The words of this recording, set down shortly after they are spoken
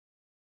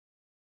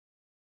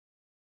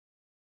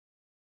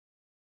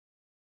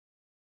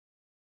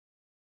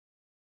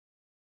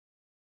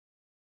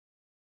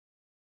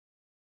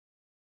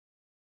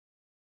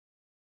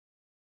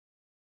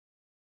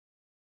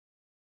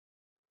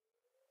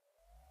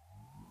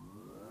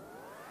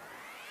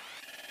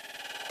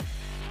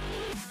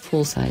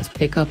full-size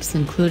pickups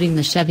including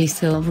the Chevy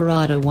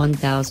Silverado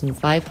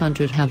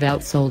 1500 have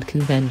outsold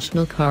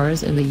conventional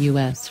cars in the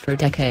US for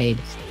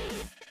decades.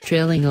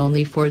 Trailing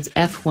only Ford's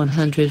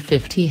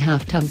F-150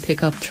 half-ton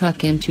pickup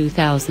truck in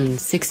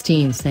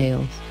 2016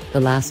 sales, the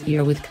last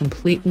year with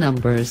complete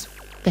numbers,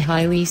 the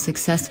highly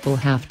successful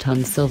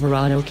half-ton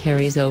Silverado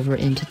carries over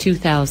into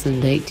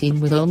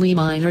 2018 with only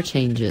minor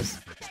changes.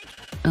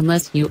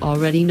 Unless you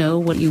already know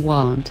what you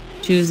want,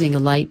 choosing a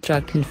light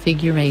truck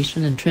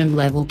configuration and trim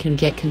level can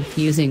get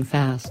confusing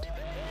fast.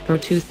 For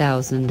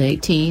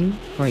 2018,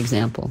 for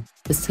example,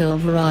 the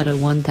Silverado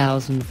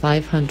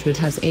 1500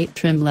 has 8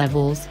 trim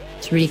levels,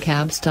 3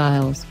 cab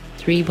styles,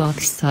 3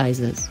 box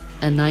sizes,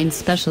 and 9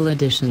 special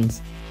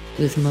editions.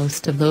 With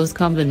most of those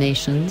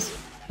combinations,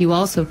 you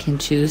also can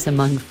choose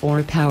among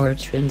 4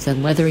 powertrains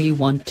and whether you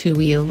want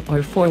 2-wheel or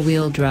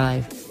 4-wheel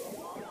drive.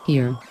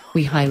 Here,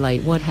 we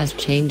highlight what has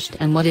changed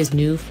and what is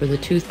new for the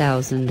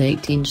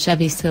 2018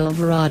 Chevy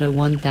Silverado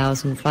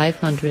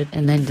 1500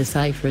 and then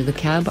decipher the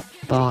cab,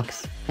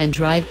 box, and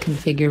drive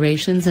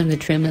configurations and the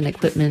trim and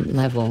equipment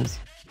levels.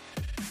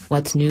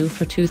 What's new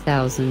for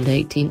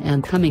 2018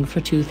 and coming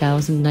for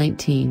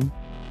 2019?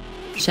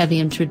 Chevy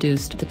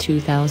introduced the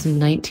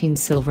 2019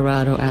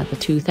 Silverado at the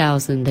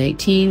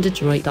 2018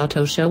 Detroit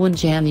Auto Show in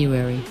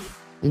January.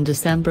 In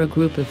December, a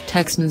group of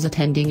Texans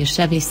attending a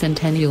Chevy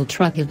Centennial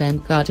Truck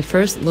event got a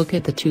first look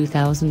at the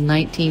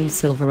 2019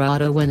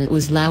 Silverado when it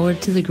was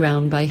lowered to the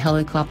ground by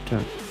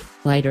helicopter.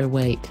 Lighter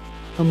weight,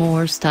 a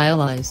more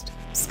stylized,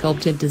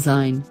 sculpted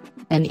design,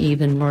 and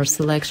even more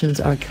selections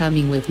are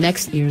coming with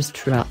next year's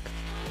truck.